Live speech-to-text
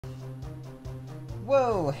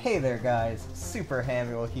Whoa, hey there guys, Super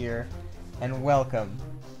Hamuel here, and welcome.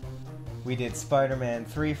 We did Spider-Man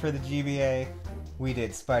 3 for the GBA, we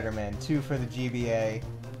did Spider-Man 2 for the GBA,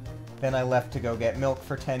 then I left to go get milk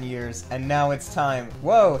for 10 years, and now it's time.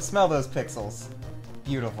 Whoa, smell those pixels.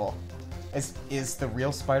 Beautiful. Is the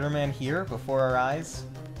real Spider-Man here before our eyes?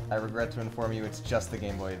 I regret to inform you it's just the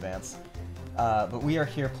Game Boy Advance. But we are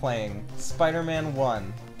here playing Spider-Man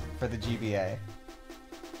 1 for the GBA.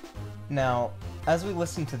 Now, as we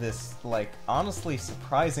listen to this, like, honestly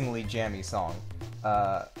surprisingly jammy song,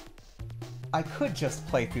 I could just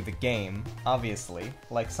play through the game, obviously,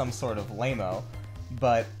 like some sort of lame-o,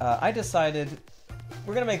 but I decided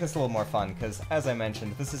we're gonna make this a little more fun, because, as I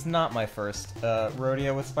mentioned, this is not my first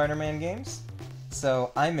rodeo with Spider-Man games,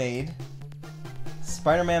 so I made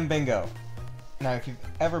Spider-Man Bingo. Now, if you've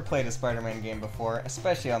ever played a Spider-Man game before,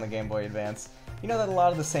 especially on the Game Boy Advance, you know that a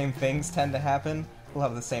lot of the same things tend to happen. A lot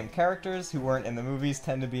of the same characters who weren't in the movies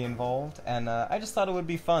tend to be involved, and I just thought it would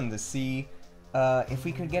be fun to see if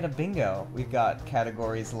we could get a bingo. We've got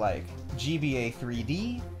categories like GBA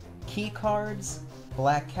 3D, key cards,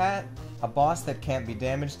 Black Cat, a boss that can't be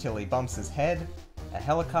damaged till he bumps his head, a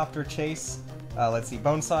helicopter chase, let's see,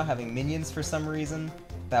 Bonesaw having minions for some reason,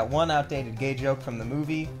 that one outdated gay joke from the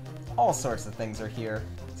movie. All sorts of things are here.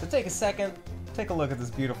 So take a second, take a look at this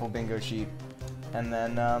beautiful bingo sheet, and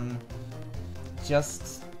then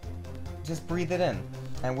just breathe it in,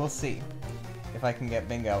 and we'll see if I can get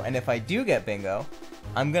bingo. And if I do get bingo,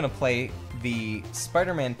 I'm gonna play the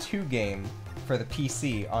Spider-Man 2 game for the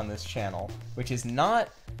PC on this channel, which is not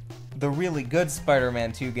the really good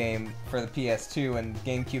Spider-Man 2 game for the PS2 and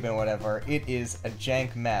GameCube and whatever. It is a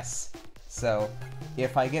jank mess. So,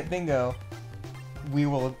 if I get bingo, we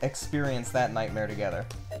will experience that nightmare together.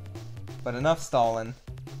 But enough stalling.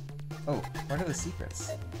 Oh, what are the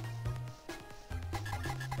secrets?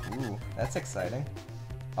 Ooh, that's exciting.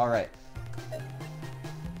 Alright.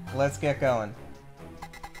 Let's get going.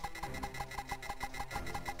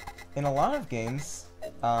 In a lot of games,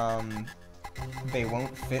 they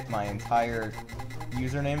won't fit my entire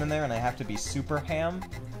username in there, and I have to be super ham.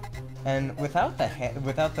 And without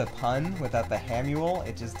the pun, without the Hamuel,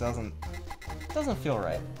 it just doesn't feel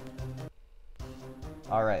right.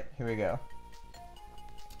 Alright, here we go.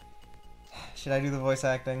 Should I do the voice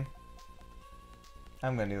acting?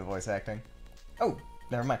 I'm gonna do the voice acting. Oh,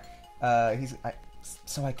 never mind.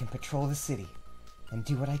 So I can patrol the city and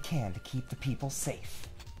do what I can to keep the people safe.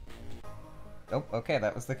 Oh, okay,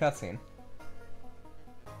 that was the cutscene.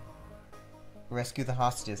 Rescue the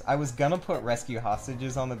hostages. I was gonna put rescue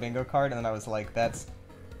hostages on the bingo card, and then I was like, that's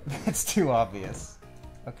too obvious.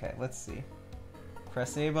 Okay, let's see.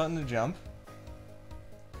 Press A button to jump.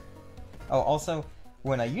 Oh, also,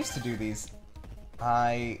 when I used to do these,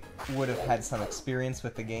 I would have had some experience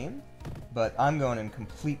with the game, but I'm going in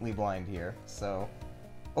completely blind here, so...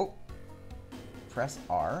 Oh! Press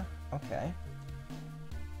R. Okay.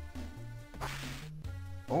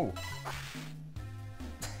 Oh.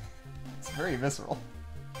 It's very visceral.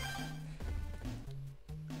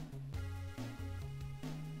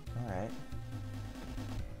 Alright.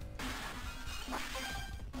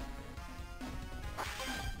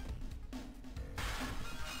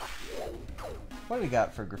 What do we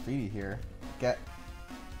got for graffiti here? Got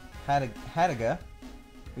Hadiga.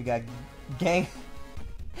 We got gang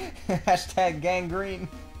hashtag gangrene.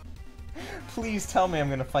 Please tell me I'm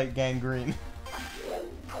gonna fight gangrene.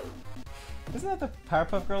 Isn't that the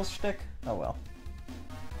Powerpuff Girls shtick? Oh well.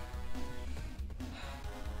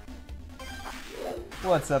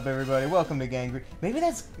 What's up, everybody? Welcome to Gangrene. Maybe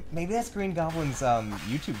that's Green Goblin's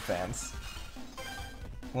YouTube fans.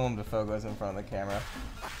 Willem Dafoe goes in front of the camera.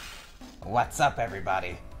 What's up,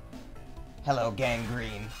 everybody? Hello,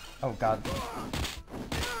 gangrene. Oh god.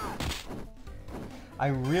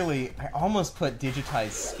 I almost put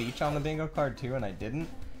digitized speech on the bingo card too, and I didn't.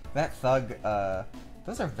 That thug,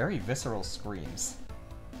 those are very visceral screams.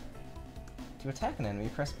 To attack an enemy,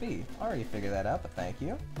 press B. Already figured that out, but thank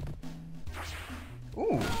you.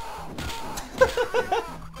 Ooh.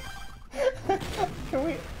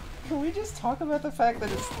 Can we just talk about the fact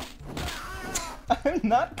that it's... I'm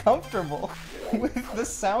not comfortable with the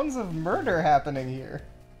sounds of murder happening here.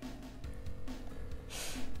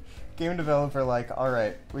 Game developer like,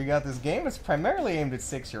 alright, we got this game, it's primarily aimed at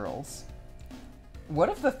 6-year-olds. What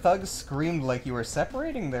if the thugs screamed like you were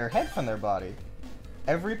separating their head from their body?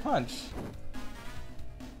 Every punch.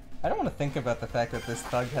 I don't want to think about the fact that this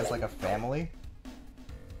thug has like a family.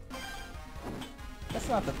 That's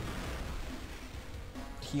not the...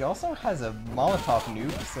 He also has a Molotov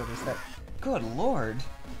nuke, so there's that... Good lord!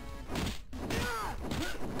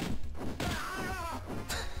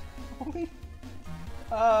 Holy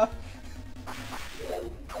Uh...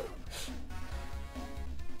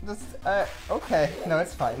 This, okay. No,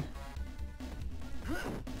 it's fine.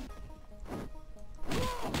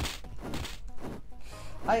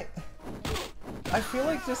 I feel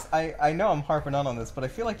like just, I know I'm harping on this, but I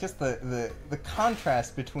feel like just the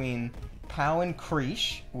contrast between Pow and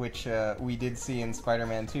Creesh, which we did see in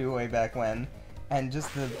Spider-Man 2 way back when, and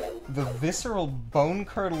just the visceral,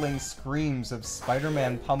 bone-curdling screams of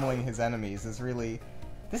Spider-Man pummeling his enemies is really...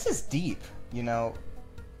 This is deep, you know?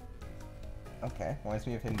 Okay, reminds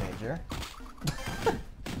me of Hidden Danger.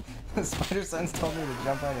 The Spider Sense told me to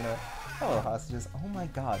jump out, you know. Hello, hostages. Oh my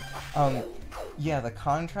god. Yeah, the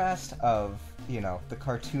contrast of, you know, the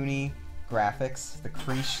cartoony graphics, the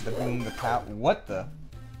Creesh, the boom, the pow. What the?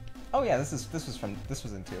 Oh yeah, this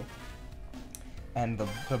was in 2. And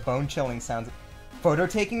the bone-chilling sounds.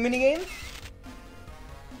 Photo-taking minigame?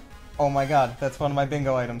 Oh my god, that's one of my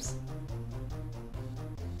bingo items.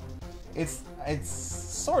 It's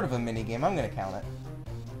sort of a minigame, I'm gonna count it.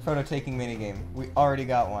 Photo-taking minigame. We already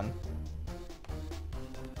got one.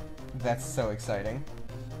 That's so exciting.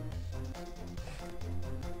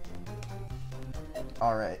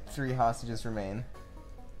 Alright, 3 hostages remain.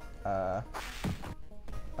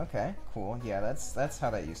 Okay, cool. Yeah, that's how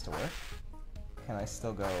that used to work. Can I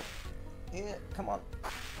still go? Yeah, come on.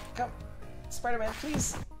 Come. Spider-Man,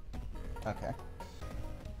 please! Okay.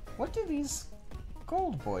 What do these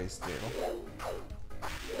gold boys do?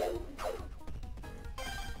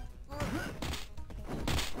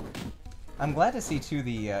 I'm glad to see, too,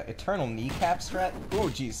 the eternal kneecap strat... Oh,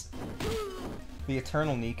 jeez. The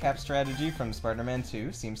eternal kneecap strategy from Spider-Man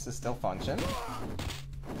 2 seems to still function.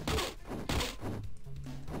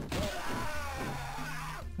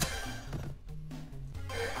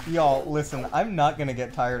 Y'all, listen, I'm not gonna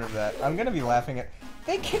get tired of that. I'm gonna be laughing at...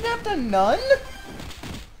 They kidnapped a nun?!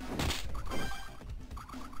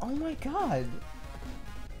 Oh my god.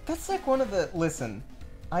 That's like one of the... Listen,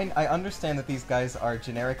 I understand that these guys are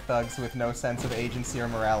generic thugs with no sense of agency or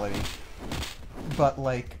morality. But,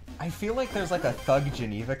 like, I feel like there's like a Thug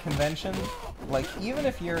Geneva convention. Like, even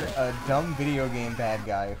if you're a dumb video game bad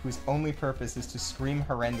guy whose only purpose is to scream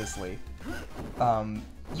horrendously,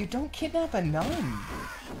 you don't kidnap a nun!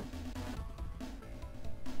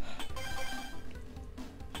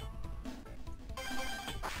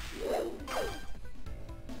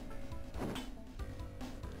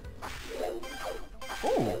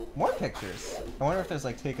 Ooh, more pictures. I wonder if there's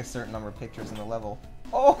like take a certain number of pictures in the level.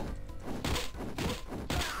 Oh!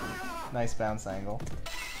 Nice bounce angle.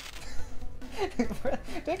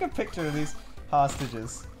 Take a picture of these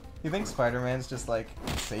hostages. You think Spider-Man's just like,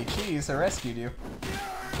 say cheese, I rescued you.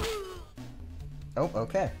 Oh,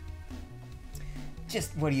 okay.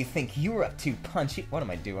 Just what do you think you're up to, Punchy? What am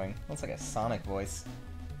I doing? Looks like a Sonic voice.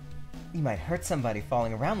 You might hurt somebody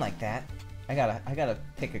falling around like that. I gotta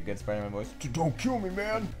pick a good Spider-Man voice. Don't kill me,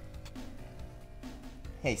 man!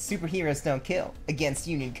 Hey, superheroes don't kill. Against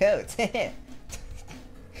union codes.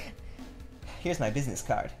 Here's my business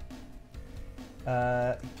card.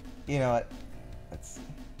 You know what? Let's see.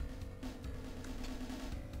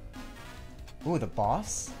 Ooh, the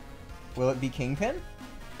boss? Will it be Kingpin?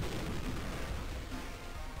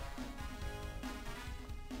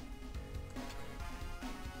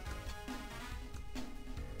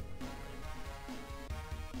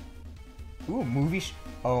 Ooh, movie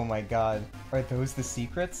oh my god. Are those the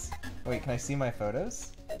secrets? Wait, can I see my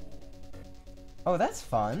photos? Oh, that's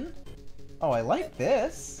fun. Oh, I like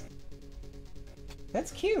this.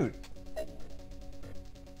 That's cute.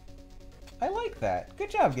 I like that. Good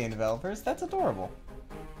job, game developers. That's adorable.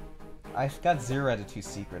 I've got 0 out of 2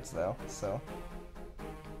 secrets, though, so...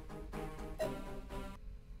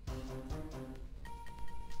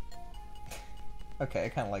 Okay, I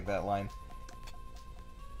kinda like that line.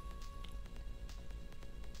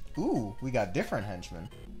 Ooh, we got different henchmen.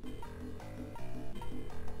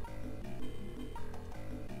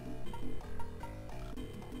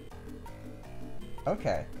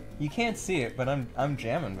 Okay. You can't see it, but I'm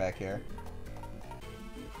jamming back here.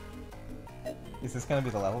 Is this gonna be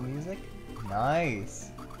the level music? Nice!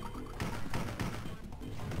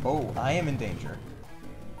 Oh, I am in danger.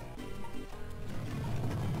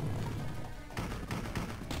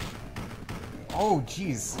 Oh,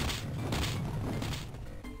 jeez.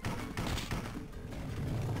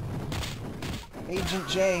 Agent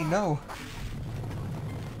J, no!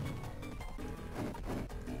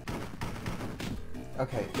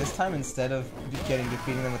 Okay, this time instead of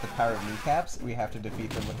defeating them with the power of kneecaps, we have to defeat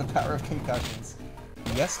them with the power of concussions.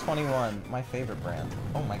 Yes, 21, my favorite brand.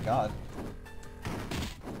 Oh my god.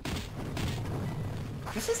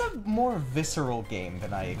 This is a more visceral game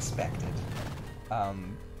than I expected.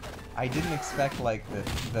 I didn't expect, like,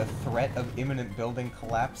 the threat of imminent building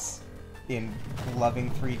collapse in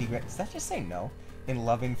loving 3D graphics. Did that just say no? In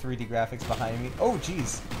loving 3D graphics behind me? Oh,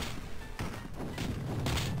 jeez!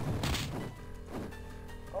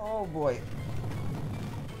 Oh, boy.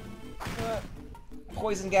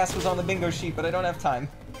 Poison gas was on the bingo sheet, but I don't have time.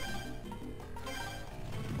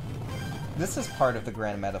 This is part of the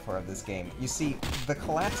grand metaphor of this game. You see, the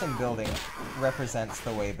collapsing building represents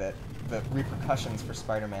the way that the repercussions for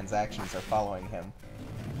Spider-Man's actions are following him.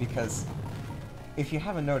 Because, if you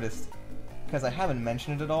haven't noticed, because I haven't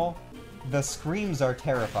mentioned it at all, the screams are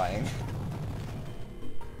terrifying.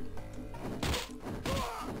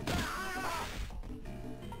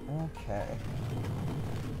 Okay.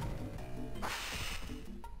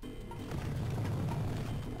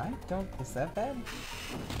 I don't... is that bad?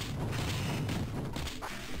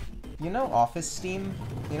 You know Office Steam?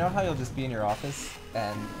 You know how you'll just be in your office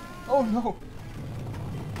and... oh no!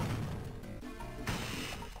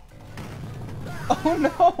 Oh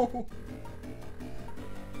no!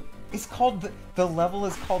 It's called the level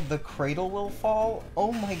is called The Cradle Will Fall?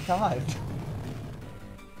 Oh my god.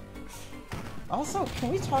 Also, can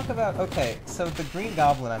we talk about... okay, so the Green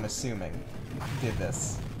Goblin, I'm assuming, did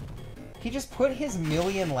this. He just put his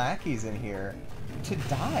million lackeys in here to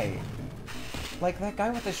die. Like, that guy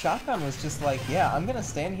with the shotgun was just like, yeah, I'm gonna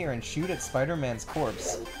stand here and shoot at Spider-Man's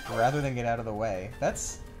corpse rather than get out of the way.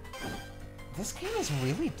 That's... this game is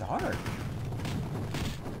really dark.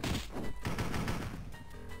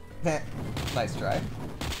 Nice try.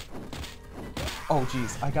 Oh,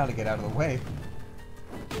 jeez, I gotta get out of the way.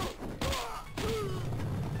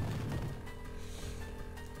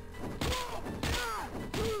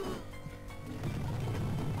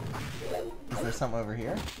 Is there something over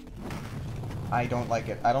here? I don't like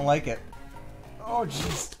it. I don't like it. Oh,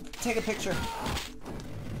 jeez. Take a picture.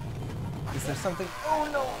 Is there something? Oh,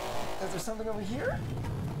 no. Is there something over here?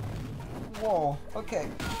 Whoa. Okay.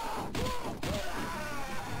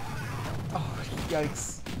 Oh,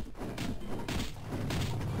 yikes.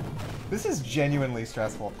 This is genuinely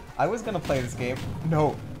stressful. I was gonna play this game.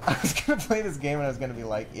 No. I was gonna play this game and I was gonna be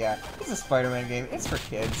like, yeah, it's a Spider-Man game. It's for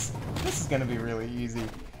kids. This is gonna be really easy.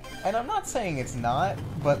 And I'm not saying it's not,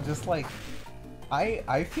 but just like...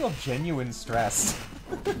 I feel genuine stress.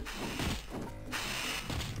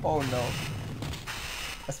 Oh no.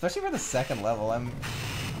 Especially for the second level, I'm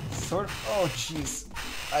sort of... oh jeez.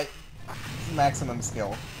 Maximum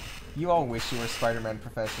skill. You all wish you were Spider-Man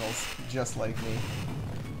professionals, just like me.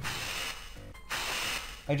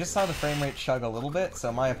 I just saw the frame rate chug a little bit,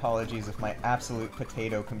 so my apologies if my absolute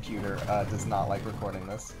potato computer does not like recording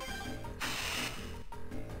this.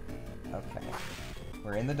 Okay.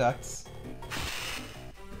 We're in the ducts.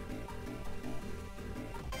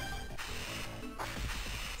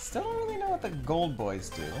 Still don't really know what the gold boys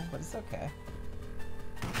do, but it's okay.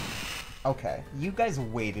 Okay, you guys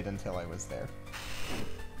waited until I was there.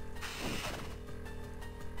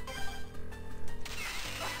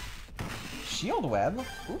 Shield web?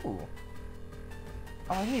 Ooh.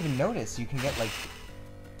 Oh, I didn't even notice you can get, like...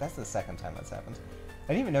 that's the second time that's happened. I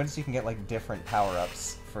didn't even notice you can get, like, different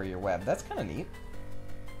power-ups for your web. That's kind of neat.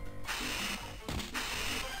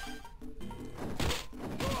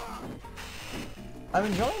 I'm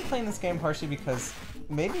enjoying playing this game partially because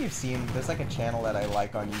maybe you've seen, there's like a channel that I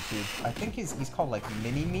like on YouTube. I think he's called like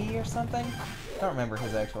Mini-Me or something. I don't remember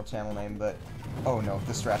his actual channel name, but... oh no,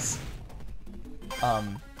 the stress.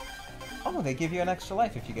 Oh, they give you an extra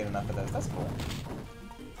life if you get enough of those. That's cool.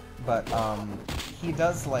 But, he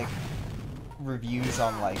does like reviews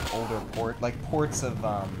on like older ports of,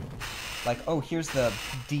 like, oh, here's the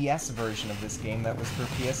DS version of this game that was for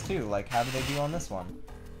PS2. Like, how do they do on this one?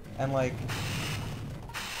 And like...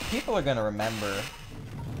 people are gonna remember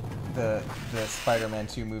the Spider-Man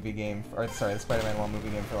 2 movie game, or sorry, the Spider-Man 1 movie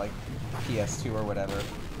game for like PS2 or whatever.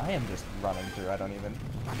 I am just running through, I don't even...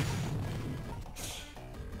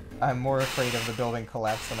 I'm more afraid of the building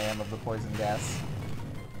collapse than I am of the poison gas.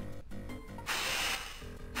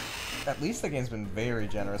 At least the game's been very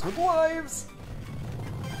generous with lives!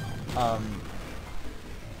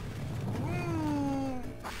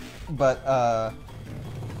 But,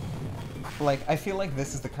 like, I feel like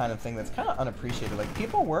this is the kind of thing that's kind of unappreciated. Like,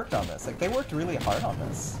 people worked on this. Like, they worked really hard on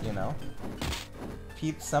this, you know?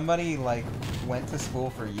 Somebody, like, went to school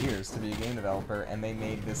for years to be a game developer, and they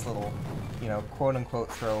made this little, you know,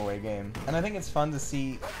 quote-unquote throwaway game. And I think it's fun to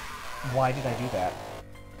see, why did I do that?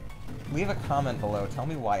 Leave a comment below. Tell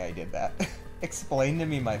me why I did that. Explain to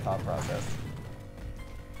me my thought process.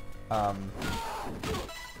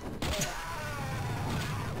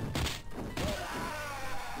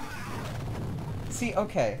 See,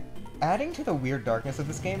 okay. Adding to the weird darkness of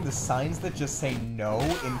this game, the signs that just say no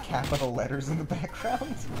in capital letters in the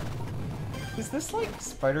background. Is this like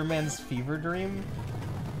Spider-Man's fever dream?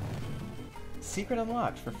 Secret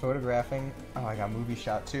unlocked for photographing. Oh, I got movie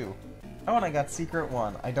shot too. Oh, and I got secret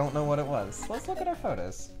 1. I don't know what it was. Let's look at our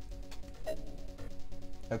photos.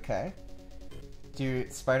 Okay.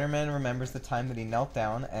 Dude, Spider-Man remembers the time that he knelt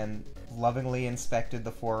down and lovingly inspected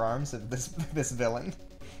the forearms of this villain.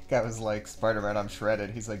 Guy was like, Spider-Man, I'm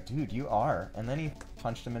shredded. He's like, dude, you are. And then he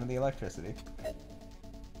punched him into the electricity.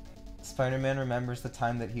 Spider-Man remembers the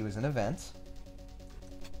time that he was in a vent.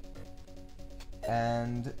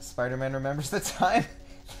 And Spider-Man remembers the time...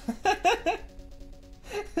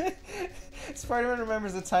 Spider-Man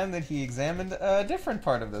remembers the time that he examined a different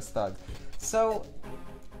part of this thug. So,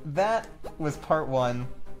 that was part 1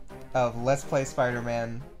 of Let's Play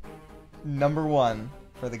Spider-Man #1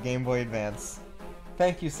 for the Game Boy Advance.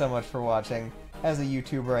 Thank you so much for watching. As a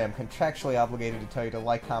YouTuber, I am contractually obligated to tell you to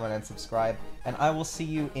like, comment, and subscribe, and I will see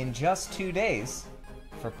you in just 2 days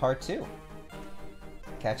for part 2.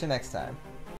 Catch you next time.